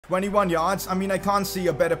21 yards. I mean, I can't see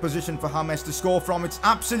a better position for James to score from. It's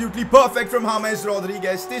absolutely perfect from James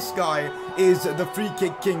Rodriguez. This guy is the free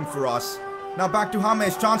kick king for us. Now back to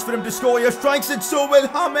James. Chance for him to score here. Strikes it so well.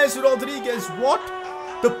 James Rodriguez. What?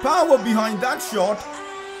 The power behind that shot.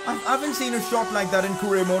 I haven't seen a shot like that in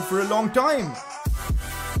career mode for a long time.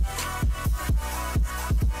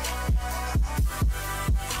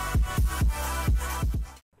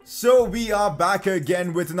 So we are back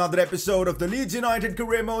again with another episode of the Leeds United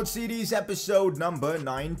Career Mode Series, episode number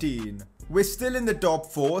 19. We're still in the top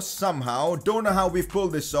 4 somehow. Don't know how we've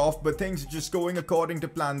pulled this off, but things are just going according to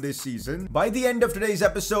plan this season. By the end of today's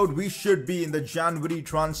episode, we should be in the January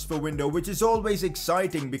transfer window, which is always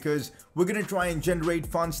exciting because we're going to try and generate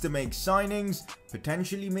funds to make signings,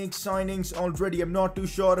 potentially make signings already. I'm not too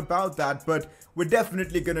sure about that, but we're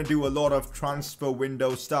definitely going to do a lot of transfer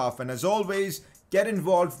window stuff. And as always, get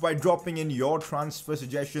involved by dropping in your transfer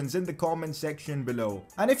suggestions in the comment section below.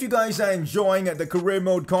 And if you guys are enjoying the career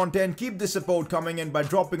mode content, keep the support coming in by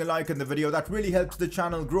dropping a like on the video. That really helps the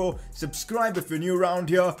channel grow. Subscribe if you're new around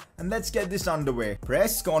here, and let's get this underway.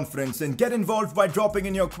 Press conference and get involved by dropping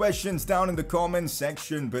in your questions down in the comment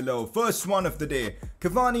section below. First one of the day.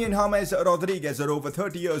 Cavani and James Rodriguez are over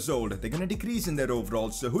 30 years old. They're going to decrease in their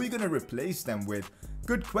overall, so who are you going to replace them with?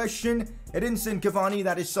 Good question. Edinson Cavani,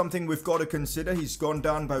 that is something we've got to consider. He's gone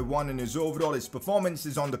down by 1 in his overall. His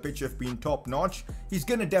performances on the pitch have been top notch. He's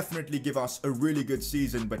going to definitely give us a really good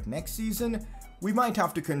season, but next season, we might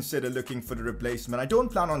have to consider looking for the replacement. I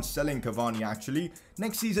don't plan on selling Cavani actually.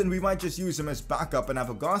 Next season, we might just use him as backup and have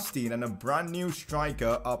Augustine and a brand new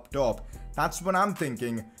striker up top. That's what I'm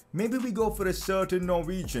thinking. Maybe we go for a certain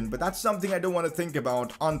Norwegian, but that's something I don't want to think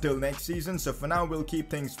about until next season. So for now, we'll keep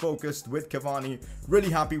things focused with Cavani. Really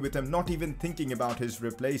happy with him, not even thinking about his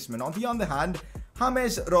replacement. On the other hand,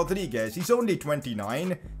 James Rodriguez, he's only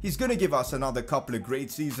 29. He's going to give us another couple of great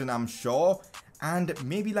seasons, I'm sure. And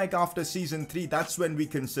maybe like after season 3, that's when we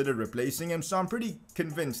consider replacing him. So I'm pretty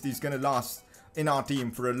convinced he's going to last in our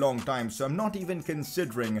team for a long time, so I'm not even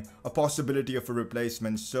considering a possibility of a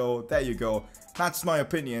replacement. So there you go. That's my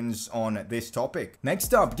opinions on this topic.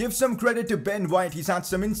 Next up, give some credit to Ben White. He's had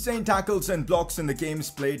some insane tackles and blocks in the games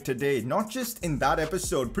played today. Not just in that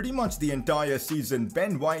episode, pretty much the entire season.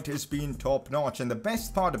 Ben White has been top notch, and the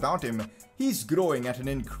best part about him, he's growing at an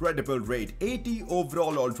incredible rate. 80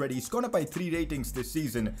 overall already. He's gone up by 3 ratings this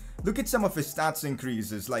season. Look at some of his stats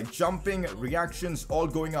increases, like jumping, reactions, all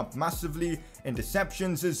going up massively.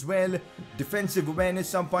 Interceptions as well. Defensive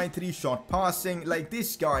awareness up by 3, shot passing. Like,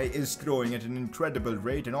 this guy is growing at an incredible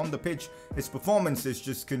rate, and on the pitch, his performances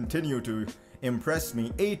just continue to impress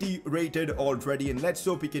me. 80 rated already, and let's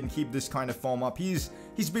hope he can keep this kind of form up. He's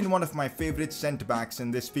been one of my favorite centre-backs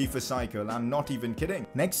in this FIFA cycle. I'm not even kidding.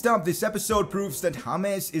 Next up, this episode proves that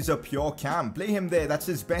James is a pure cam. Play him there, that's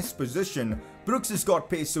his best position. Brooks has got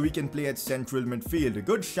pace, so he can play at central midfield. A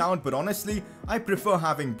good shout, but honestly, I prefer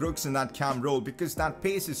having Brooks in that cam role because that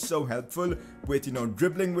pace is so helpful with, you know,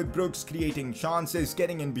 dribbling with Brooks, creating chances,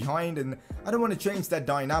 getting in behind, and I don't want to change that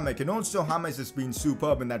dynamic. And also, James has been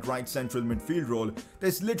superb in that right central midfield role.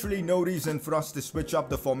 There's literally no reason for us to switch up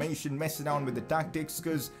the formation, mess around with the tactics,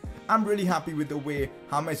 because I'm really happy with the way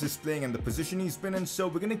James is playing and the position he's been in, so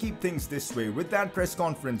we're going to keep things this way. With that press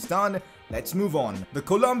conference done, let's move on. The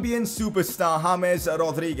Colombian superstar James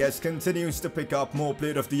Rodriguez continues to pick up more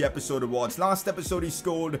Player of the Episode awards. Last episode he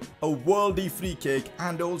scored a worldy free kick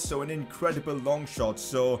and also an incredible long shot,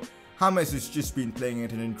 so James has just been playing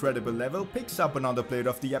at an incredible level, picks up another Player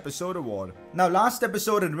of the Episode award. Now, last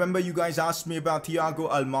episode, I remember you guys asked me about THIAGO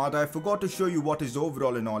Almada. I forgot to show you what his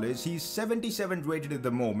overall and all is. He's 77 rated at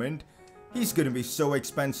the moment. He's going to be so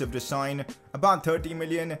expensive to sign, about 30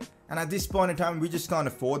 million, and at this point in time, we just can't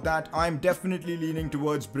afford that. I'm definitely leaning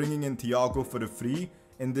towards bringing in THIAGO for the free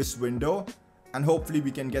in this window, and hopefully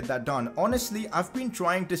we can get that done. Honestly, I've been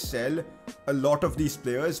trying to sell a lot of these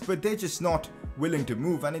players, but they're just not willing to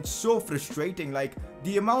move, and it's so frustrating. Like,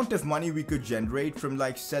 the amount of money we could generate from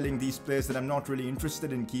like selling these players that I'm not really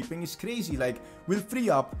interested in keeping is crazy. Like, we'll free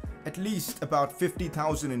up at least about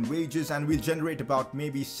 50,000 in wages, and we'll generate about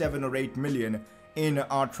maybe 7 or 8 million in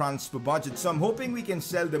our transfer budget. So I'm hoping we can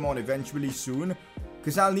sell them on eventually soon,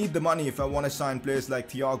 because I'll need the money if I want to sign players like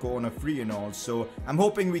THIAGO on a free and all. So I'm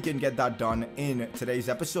hoping we can get that done in today's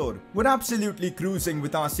episode. We're absolutely cruising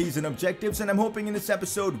with our season objectives, and I'm hoping in this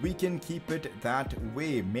episode we can keep it that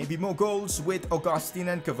way. Maybe more goals with Augustine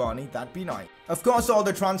and Cavani, that'd be nice. Of course, all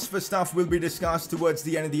the transfer stuff will be discussed towards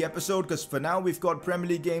the end of the episode, because for now we've got Premier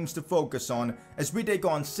League games to focus on as we take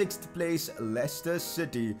on 6th place Leicester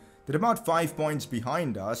City. They're about 5 points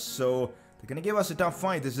behind us, so they're going to give us a tough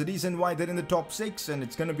fight. There's a reason why they're in the top 6, and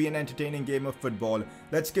it's going to be an entertaining game of football.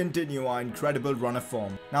 Let's continue our incredible run of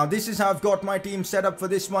form. Now, this is how I've got my team set up for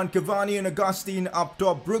this one. Cavani and Augustine up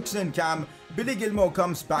top, Brooks and Cam. Billy Gilmore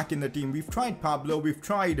comes back in the team. We've tried Pablo, we've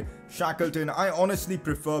tried Shackleton. I honestly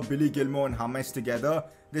prefer Billy Gilmore and James together.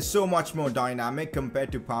 They're so much more dynamic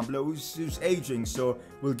compared to Pablo, who's aging, so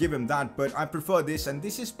we'll give him that. But I prefer this, and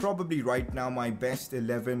this is probably right now my best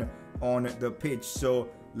 11 on the pitch. So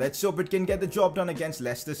let's hope it can get the job done against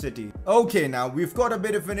Leicester City. Okay, now we've got a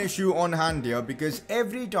bit of an issue on hand here, because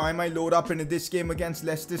every time I load up into this game against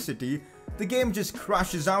Leicester City, the game just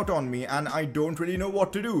crashes out on me, and I don't really know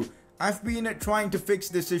what to do. I've been trying to fix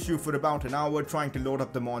this issue for about an hour, trying to load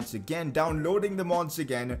up the mods again, downloading the mods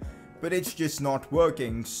again, but it's just not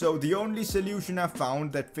working. So the only solution I've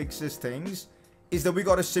found that fixes things is that we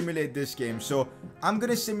gotta simulate this game. So I'm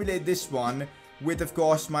gonna simulate this one with, of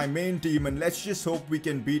course, my main team, and let's just hope we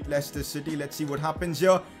can beat Leicester City. Let's see what happens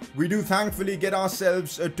here. We do thankfully get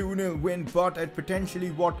ourselves a 2-0 win, but at potentially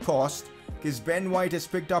what cost? Because Ben White has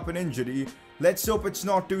picked up an injury. Let's hope it's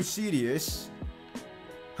not too serious.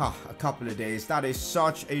 A couple of days. That is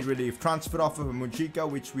such a relief. Transfer offer for Mujica,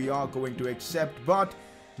 which we are going to accept, but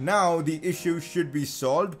now the issue should be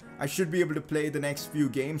solved. I should be able to play the next few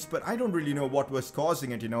games, but I don't really know what was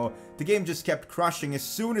causing it, you know. The game just kept crashing as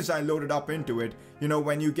soon as I loaded up into it, you know,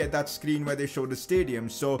 when you get that screen where they show the stadium.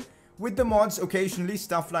 So with the mods, occasionally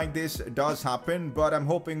stuff like this does happen, but I'm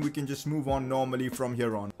hoping we can just move on normally from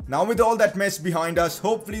here on. Now, with all that mess behind us,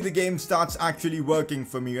 hopefully the game starts actually working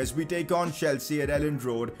for me as we take on Chelsea at Elland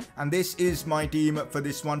Road. And this is my team for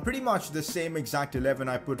this one. Pretty much the same exact 11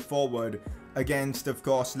 I put forward against, of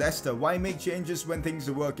course, Leicester. Why make changes when things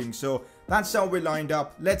are working? So that's how we're lined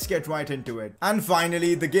up. Let's get right into it. And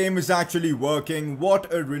finally, the game is actually working.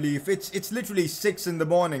 What a relief. It's literally 6 in the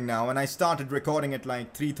morning now, and I started recording at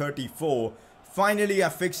like 3:34. Finally, I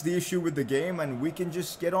fixed the issue with the game, and we can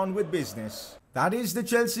just get on with business. That is the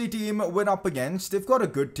Chelsea team we're up against. They've got a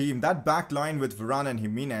good team. That back line with Varane and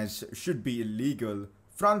Jimenez should be illegal.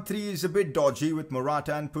 Front three is a bit dodgy with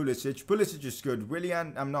Morata and Pulisic. Pulisic is good.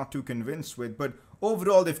 Willian, I'm not too convinced with, but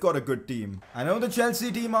overall, they've got a good team. I know the Chelsea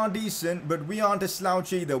team are decent, but we aren't a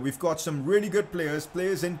slouch either. We've got some really good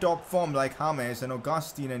players in top form like James and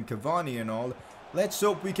Augustine and Cavani and all. Let's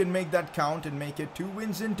hope we can make that count and make it 2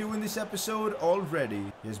 wins in 2 in this episode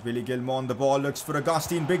already. Here's Billy Gilmore on the ball, looks for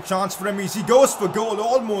Augustine, big chance for him. He goes for goal,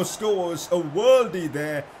 almost scores. A worldie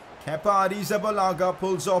there. Kepa Arrizabalaga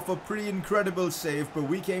pulls off a pretty incredible save, but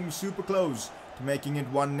we came super close to making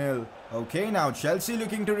it 1-0. Okay, now Chelsea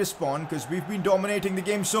looking to respond because we've been dominating the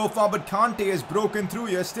game so far, but Kante has broken through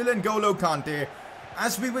here, still N'Golo Kante.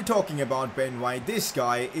 As we were talking about Ben White, this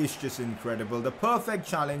guy is just incredible. The perfect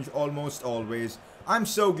challenge almost always. I'm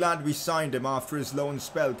so glad we signed him after his loan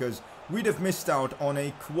spell because we'd have missed out on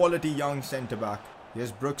a quality young centre-back.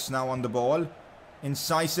 Here's Brooks now on the ball.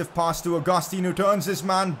 Incisive pass to Augustine, who turns his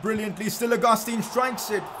man brilliantly. Still Augustine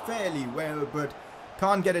strikes it fairly well, but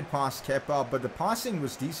can't get it past Kepa. But the passing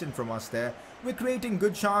was decent from us there. We're creating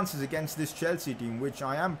good chances against this Chelsea team, which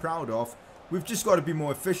I am proud of. We've just got to be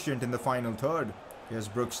more efficient in the final third. Here's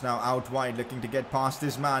Brooks now out wide, looking to get past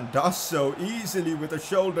his man. Does so easily with a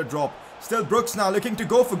shoulder drop. Still Brooks now looking to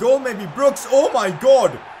go for goal, maybe. Brooks, oh my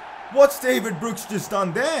god! What's David Brooks just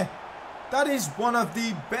done there? That is one of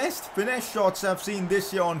the best finesse shots I've seen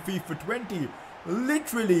this year on FIFA 20.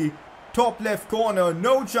 Literally, top left corner,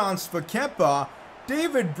 no chance for Kepa.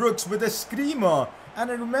 David Brooks with a screamer. And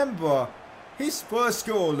I remember, his first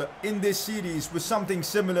goal in this series was something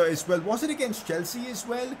similar as well. Was it against Chelsea as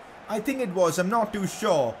well? I think it was, I'm not too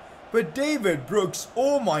sure. But David Brooks,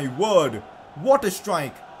 oh my word. What a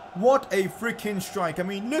strike. What a freaking strike. I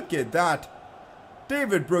mean, look at that.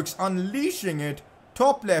 David Brooks unleashing it.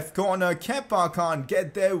 Top left corner, Kepa can't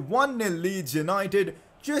get there. 1-0 Leeds United.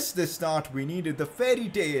 Just the start we needed. The fairy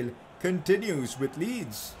tale continues with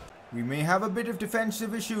Leeds. We may have a bit of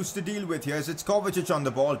defensive issues to deal with here as it's Kovacic on the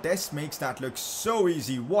ball. Dest makes that look so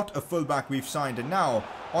easy. What a fullback we've signed. And now,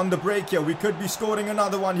 on the break here, we could be scoring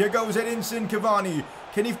another one. Here goes Edinson Cavani.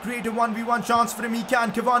 Can he create a 1v1 chance for him? He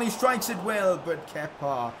can. Cavani strikes it well, but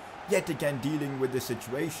Kepa yet again dealing with the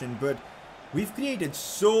situation. But we've created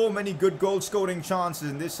so many good goal-scoring chances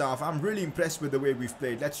in this half. I'm really impressed with the way we've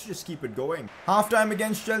played. Let's just keep it going. Half-time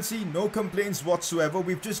against Chelsea, no complaints whatsoever.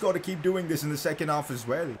 We've just got to keep doing this in the second half as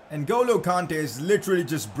well. N'Golo Kante has literally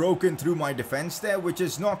just broken through my defense there, which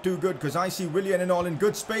is not too good because I see Willian and all in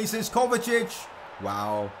good spaces. Kovacic,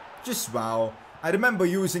 wow, just wow. I remember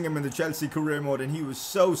using him in the Chelsea career mode and he was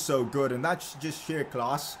so good, and that's just sheer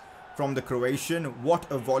class from the Croatian.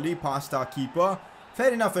 What a volley past our keeper.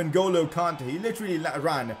 Fair enough, N'Golo Kante, he literally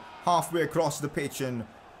ran halfway across the pitch, and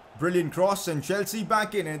brilliant cross, and Chelsea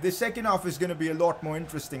back in. And the second half is going to be a lot more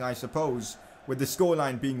interesting, I suppose, with the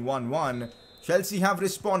scoreline being 1-1. Chelsea have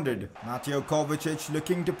responded. Mateo Kovacic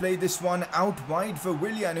looking to play this one out wide for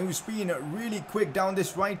Willian, who's been really quick down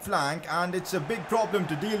this right flank, and it's a big problem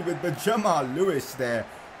to deal with. But Jamal Lewis there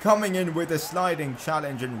coming in with a sliding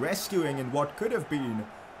challenge and rescuing in what could have been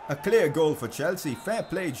a clear goal for Chelsea. Fair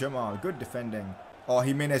play, Jamal. Good defending. Oh,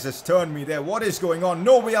 Jimenez has turned me there. What is going on?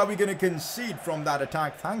 No way are we going to concede from that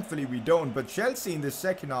attack. Thankfully, we don't. But Chelsea in the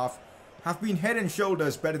second half have been head and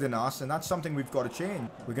shoulders better than us, and that's something we've got to change.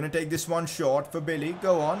 We're going to take this one short for Billy.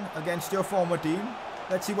 Go on, against your former team.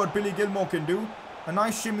 Let's see what Billy Gilmore can do. A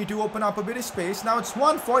nice shimmy to open up a bit of space. Now it's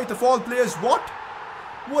 1-4 of all players. What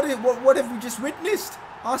have we just witnessed?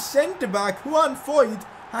 Our centre-back, Juan Foyt,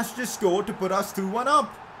 has just scored to put us 2-1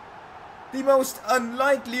 up. The most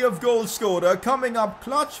unlikely of goal scorer coming up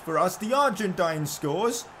clutch for us. The Argentine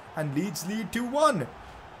scores, and Leeds lead 2-1.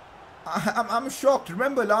 I'm shocked.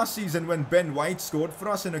 Remember last season when Ben White scored for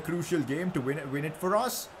us in a crucial game to win it for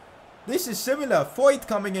us? This is similar. Foyt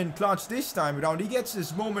coming in clutch this time around. He gets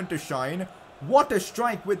his moment to shine. What a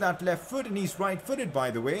strike with that left foot, and he's right-footed, by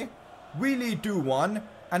the way. We lead 2-1,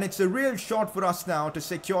 and it's a real shot for us now to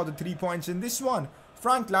secure the 3 points in this one.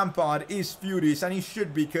 Frank Lampard is furious, and he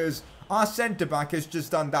should, because our centre-back has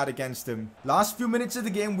just done that against him. Last few minutes of the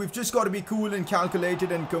game, we've just got to be cool and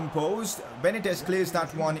calculated and composed. Benitez clears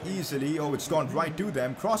that one easily. Oh, it's gone right to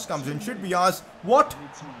them. Cross comes in, should be ours. What?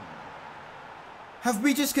 Have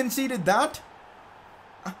we just conceded that?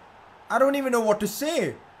 I don't even know what to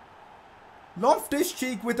say.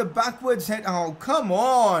 Loftus-Cheek with a backwards head. Oh, come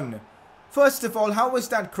on. First of all, how was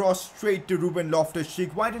that cross straight to Ruben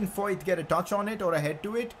Loftus-Cheek? Why didn't Foyt get a touch on it or a head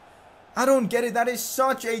to it? I don't get it. That is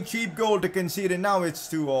such a cheap goal to concede, and now it's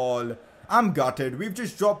 2-all. I'm gutted. We've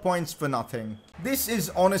just dropped points for nothing. This is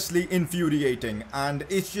honestly infuriating, and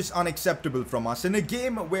it's just unacceptable from us. In a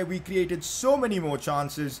game where we created so many more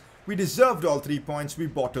chances, we deserved all 3 points, we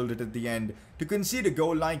bottled it at the end. To concede a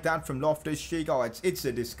goal like that from Loftus-Cheek, oh, it's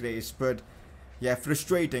a disgrace, but yeah,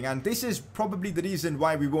 frustrating. And this is probably the reason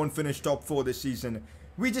why we won't finish top 4 this season.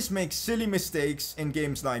 We just make silly mistakes in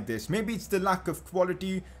games like this. Maybe it's the lack of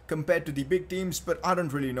quality compared to the big teams, but I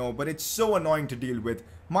don't really know. But it's so annoying to deal with.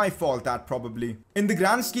 My fault, that probably. In the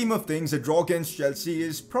grand scheme of things, a draw against Chelsea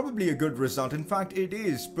is probably a good result. In fact, it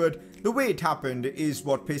is. But the way it happened is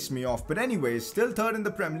what pissed me off. But anyways, still third in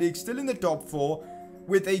the Premier League, still in the top 4.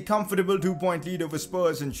 With a comfortable 2-point lead over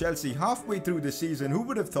Spurs and Chelsea halfway through the season. Who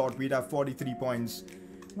would have thought we'd have 43 points?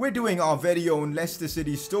 We're doing our very own Leicester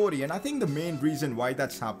City story, and I think the main reason why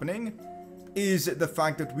that's happening is the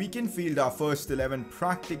fact that we can field our first 11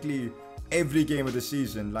 practically every game of the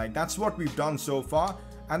season. Like, that's what we've done so far,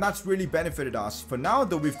 and that's really benefited us. For now,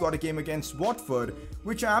 though, we've got a game against Watford,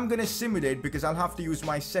 which I am going to simulate because I'll have to use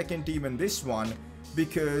my second team in this one.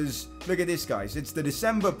 Because, look at this, guys, it's the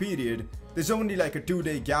December period. There's only like a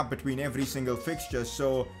 2-day gap between every single fixture.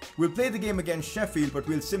 So, we'll play the game against Sheffield, but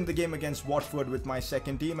we'll sim the game against Watford with my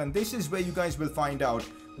second team. And this is where you guys will find out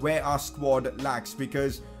where our squad lacks.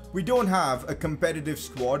 Because we don't have a competitive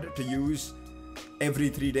squad to use every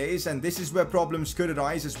 3 days. And this is where problems could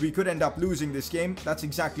arise, as we could end up losing this game. That's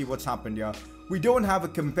exactly what's happened here. We don't have a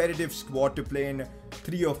competitive squad to play in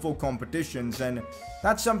 3 or 4 competitions, and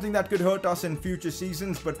that's something that could hurt us in future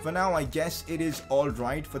seasons. But for now, I guess it is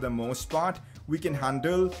alright for the most part. We can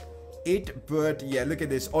handle it, but yeah, look at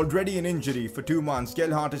this. Already an injury for 2 months.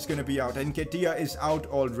 Gelhardt is going to be out, and Nketiah is out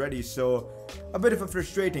already, so a bit of a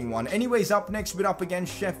frustrating one. Anyways, up next, we're up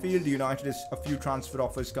against Sheffield United. There's a few transfer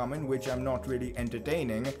offers coming, which I'm not really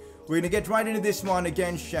entertaining. We're going to get right into this one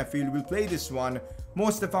against Sheffield. We'll play this one.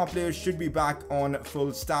 Most of our players should be back on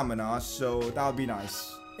full stamina, so that'll be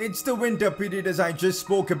nice. It's the winter period, as I just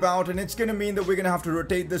spoke about, and it's going to mean that we're going to have to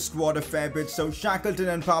rotate the squad a fair bit. So Shackleton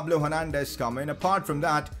and Pablo Hernandez come in. Apart from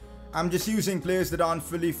that, I'm just using players that aren't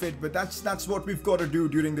fully fit, but that's what we've got to do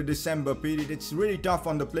during the December period. It's really tough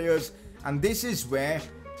on the players, and this is where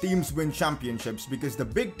teams win championships, because the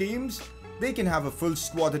big teams, they can have a full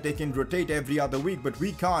squad that they can rotate every other week, but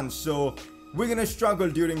we can't. So we're going to struggle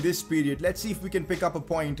during this period. Let's see if we can pick up a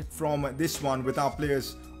point from this one with our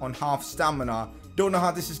players on half stamina. Don't know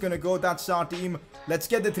how this is going to go. That's our team. Let's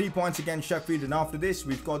get the 3 points against Sheffield, and after this,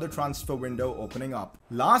 we've got the transfer window opening up.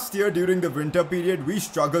 Last year, during the winter period, we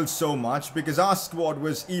struggled so much because our squad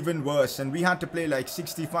was even worse, and we had to play like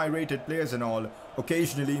 65 rated players and all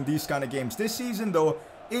occasionally in these kind of games. This season, though,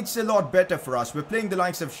 it's a lot better for us. We're playing the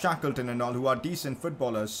likes of Shackleton and all, who are decent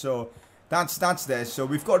footballers, so that's there. So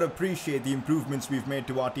we've got to appreciate the improvements we've made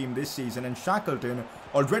to our team this season. And Shackleton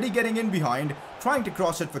already getting in behind, trying to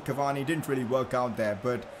cross it for Cavani. Didn't really work out there,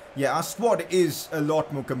 but yeah, our squad is a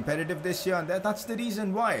lot more competitive this year, and that's the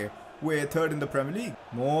reason why we're third in the Premier League.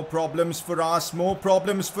 More problems for us, more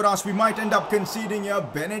problems for us. We might end up conceding here.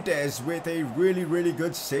 Benitez with a really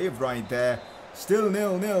good save right there. Still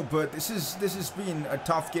 0-0, but this has been a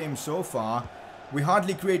tough game so far. We're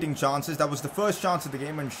hardly creating chances. That was the first chance of the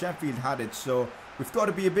game, and Sheffield had it, so we've got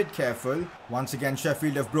to be a bit careful. Once again,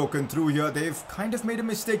 Sheffield have broken through here. They've kind of made a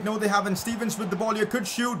mistake. No, they haven't. Stevens with the ball here. Could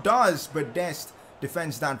shoot. Does. But Dest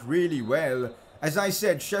defends that really well. As I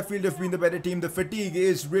said, Sheffield have been the better team. The fatigue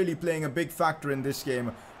is really playing a big factor in this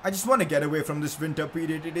game. I just want to get away from this winter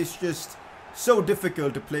period. It is just so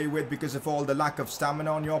difficult to play with because of all the lack of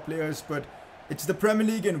stamina on your players. But it's the Premier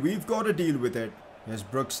League and we've got to deal with it. Here's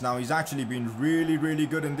Brooks now. He's actually been really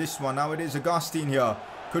good in this one. Now it is Augustine here.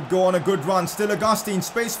 Could go on a good run. Still Augustine.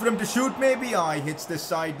 Space for him to shoot maybe. Ah, he hits the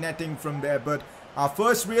side netting from there. But our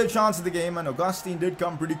first real chance of the game, and Augustine did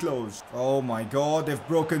come pretty close. Oh my god, they've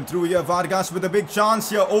broken through here. Vargas with a big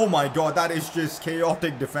chance here. Oh my god, that is just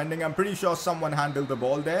chaotic defending. I'm pretty sure someone handled the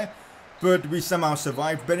ball there, but we somehow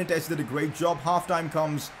survived. Benitez did a great job. Halftime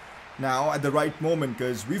comes now at the right moment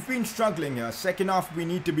because we've been struggling here. Second half, we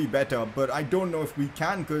need to be better, but I don't know if we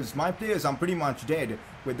can because my players are pretty much dead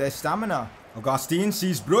with their stamina. Augustine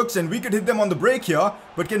sees Brooks, and we could hit them on the break here,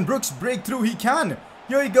 but can Brooks break through? He can.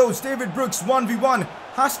 Here he goes, David Brooks, 1v1,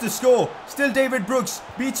 has to score. Still David Brooks,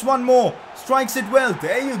 beats one more, strikes it well.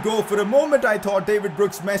 There you go. For a moment I thought David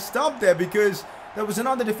Brooks messed up there because there was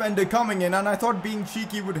another defender coming in and I thought being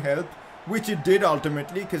cheeky would help, which it did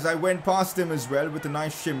ultimately because I went past him as well with a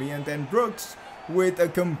nice shimmy, and then Brooks with a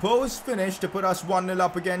composed finish to put us 1-0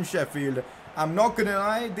 up against Sheffield. I'm not gonna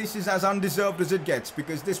lie, this is as undeserved as it gets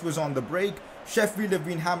because this was on the break. Sheffield have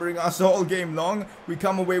been hammering us all game long. We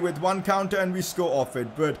come away with one counter and we score off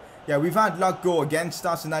it. But yeah, we've had luck go against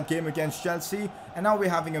us in that game against Chelsea, and now we're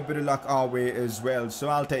having a bit of luck our way as well, so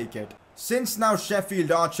I'll take it. Since now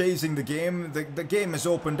Sheffield are chasing the game, the game has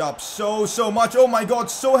opened up so much. Oh my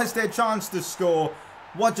god, so has their chance to score.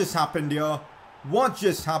 What just happened here? What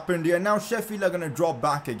just happened here? Now Sheffield are going to drop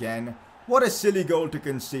back again. What a silly goal to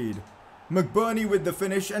concede. McBurney with the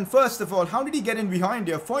finish, and first of all, how did he get in behind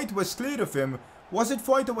here? Foyt was cleared of him. Was it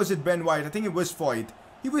Foyt or was it Ben White? I think it was Foyt.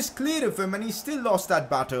 He was cleared of him and he still lost that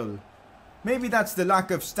battle. Maybe that's the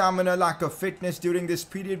lack of stamina, lack of fitness during this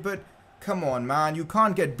period, but come on man, you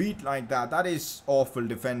can't get beat like that. That is awful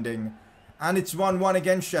defending. And it's 1-1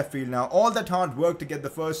 against Sheffield now. All that hard work to get the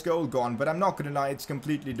first goal gone, but I'm not going to lie, it's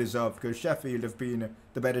completely deserved because Sheffield have been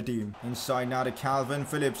the better team. Inside now to Calvin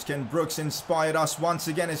Phillips. Can Brooks inspire us once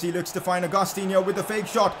again as he looks to find Augustine here with the fake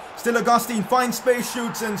shot? Still Augustine finds space,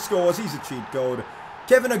 shoots and scores. He's a cheat code.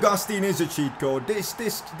 Kevin Augustine is a cheat code.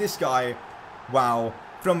 This guy, wow.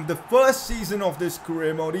 From the first season of this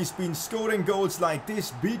career mode, he's been scoring goals like this,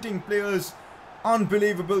 beating players.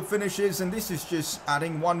 Unbelievable finishes, and this is just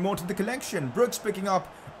adding one more to the collection. Brooks picking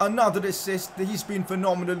up another assist. He's been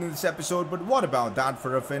phenomenal in this episode, but what about that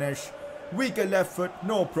for a finish? Weaker left foot,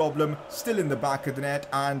 no problem. Still in the back of the net,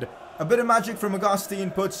 and a bit of magic from Augustine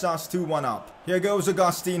puts us 2-1 up. Here goes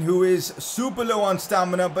Augustine, who is super low on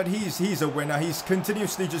stamina, but he's a winner. He's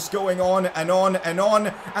continuously just going on and on and on,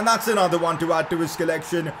 and that's another one to add to his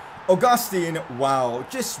collection. Augustine, wow,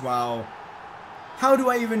 just wow. How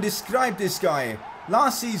do I even describe this guy?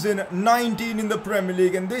 Last season, 19 in the Premier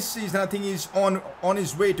League, and this season I think he's on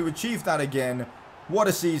his way to achieve that again. What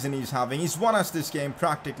a season he's having. He's won us this game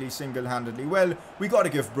practically single-handedly. Well, we got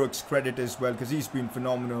to give Brooks credit as well because he's been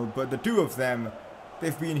phenomenal, but the two of them,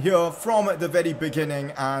 they've been here from the very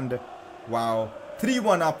beginning, and wow.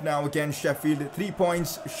 3-1 up now against Sheffield. 3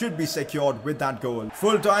 points should be secured with that goal.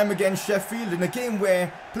 Full time against Sheffield in a game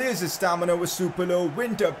where players' stamina was super low,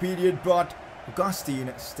 winter period, but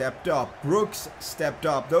Augustine stepped up. Brooks stepped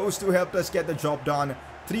up. Those two helped us get the job done.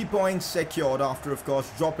 3 points secured after, of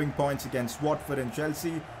course, dropping points against Watford and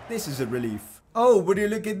Chelsea. This is a relief. Oh, would you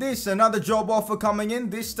look at this? Another job offer coming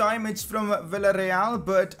in. This time it's from Villarreal,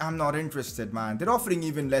 but I'm not interested, man. They're offering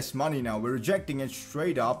even less money now. We're rejecting it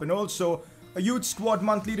straight up. And also a youth squad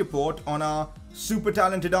monthly report on our super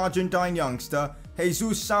talented Argentine youngster,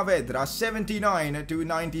 Jesus Saavedra. 79 to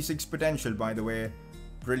 96 potential, by the way.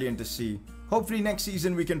 Brilliant to see. Hopefully next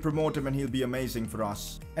season we can promote him and he'll be amazing for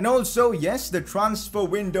us. And also, yes, the transfer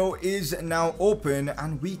window is now open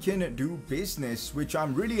and we can do business, which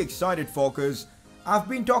I'm really excited for because I've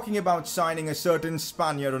been talking about signing a certain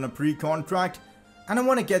Spaniard on a pre-contract and I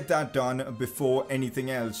want to get that done before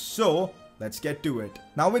anything else. So let's get to it.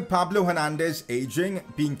 Now with Pablo Hernandez aging,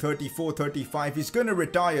 being 34, 35, he's going to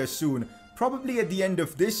retire soon, probably at the end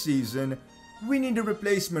of this season. We need a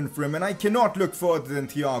replacement for him and I cannot look further than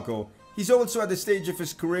THIAGO. He's also at the stage of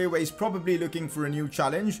his career where he's probably looking for a new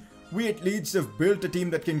challenge. We at Leeds have built a team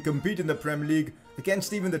that can compete in the Premier League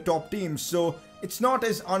against even the top teams, so it's not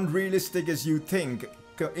as unrealistic as you think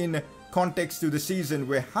in context to the season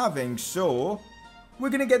we're having, so we're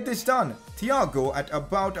gonna get this done. THIAGO at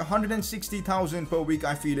about 160,000 per week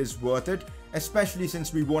I feel is worth it, especially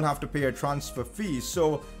since we won't have to pay a transfer fee.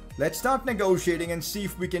 So let's start negotiating and see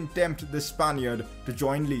if we can tempt the Spaniard to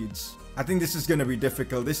join Leeds. I think this is going to be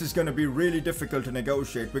difficult. This is going to be really difficult to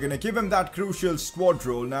negotiate. We're going to give him that crucial squad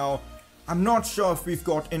role. Now, I'm not sure if we've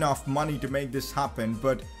got enough money to make this happen,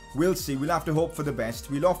 but we'll see. We'll have to hope for the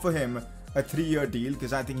best. We'll offer him a 3-year deal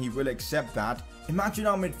because I think he will accept that. Imagine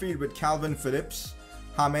our midfield with Calvin Phillips,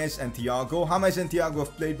 James and THIAGO. James and THIAGO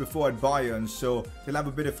have played before at Bayern, so they'll have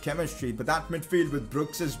a bit of chemistry. But that midfield with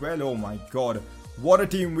Brooks as well, oh my god. What a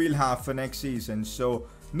team we'll have for next season. So,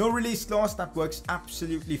 no release clause, that works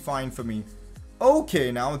absolutely fine for me.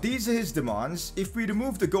 Okay, now, these are his demands. If we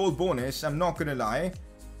remove the goal bonus, I'm not gonna lie,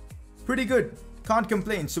 pretty good. Can't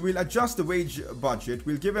complain. So, we'll adjust the wage budget.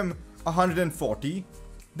 We'll give him 140.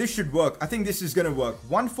 This should work. I think this is gonna work.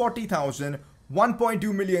 140,000,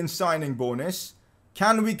 1.2 million signing bonus.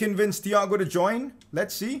 Can we convince THIAGO to join?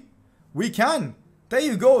 Let's see. We can. There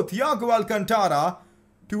you go. THIAGO Alcantara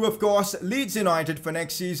to, of course, Leeds United for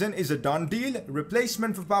next season is a done deal.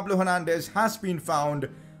 Replacement for Pablo Hernandez has been found.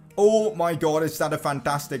 Oh my god, is that a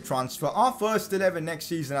fantastic transfer. Our first 11 next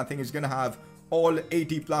season, I think, is going to have all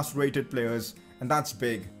 80 plus rated players. And that's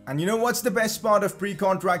big. And you know what's the best part of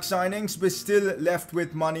pre-contract signings? We're still left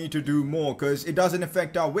with money to do more because it doesn't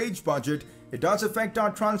affect our wage budget. It does affect our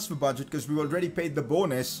transfer budget because we already paid the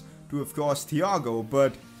bonus to, of course, THIAGO.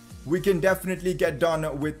 But we can definitely get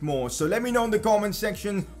done with more. So let me know in the comment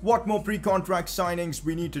section what more pre-contract signings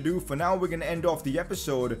we need to do. For now, we're going to end off the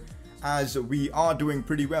episode as we are doing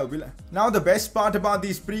pretty well. Now, the best part about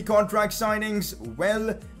these pre-contract signings,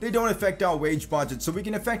 well, they don't affect our wage budget. So we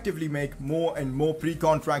can effectively make more and more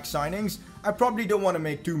pre-contract signings. I probably don't want to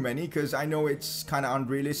make too many because I know it's kind of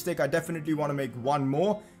unrealistic. I definitely want to make one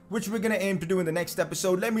more, which we're going to aim to do in the next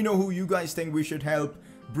episode. Let me know who you guys think we should help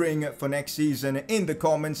bring for next season in the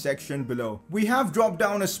comment section below. We have dropped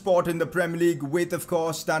down a spot in the Premier League with, of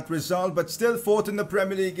course, that result, but still 4th in the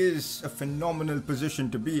Premier League is a phenomenal position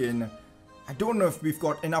to be in. I don't know if we've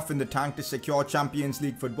got enough in the tank to secure Champions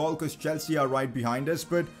League football because Chelsea are right behind us,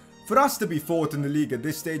 but for us to be 4th in the league at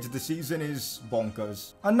this stage of the season is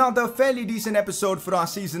bonkers. Another fairly decent episode for our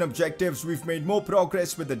season objectives. We've made more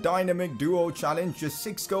progress with the Dynamic Duo Challenge, just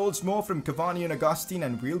 6 goals more from Cavani and Augustine,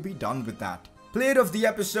 and we'll be done with that. Player of the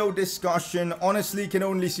episode discussion. Honestly, can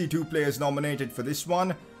only see 2 players nominated for this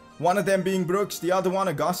one. One of them being Brooks, the other one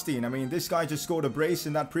Augustine. I mean, this guy just scored a brace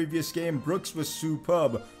in that previous game. Brooks was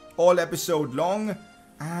superb all episode long.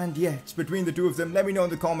 And yeah, it's between the two of them. Let me know in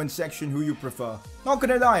the comment section who you prefer. Not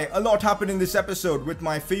gonna lie, a lot happened in this episode with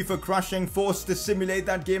my FIFA crushing, forced to simulate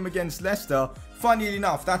that game against Leicester. Funnily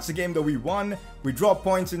enough, that's the game that we won. We dropped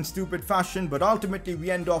points in stupid fashion, but ultimately we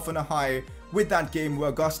end off on a high with that game where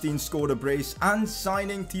Augustine scored a brace and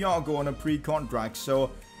signing THIAGO on a pre-contract.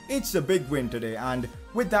 So it's a big win today. And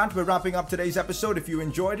with that, we're wrapping up today's episode. If you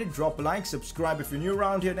enjoyed it, drop a like, subscribe if you're new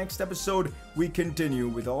around here. Next episode, we continue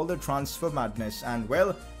with all the transfer madness. And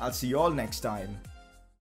well, I'll see you all next time.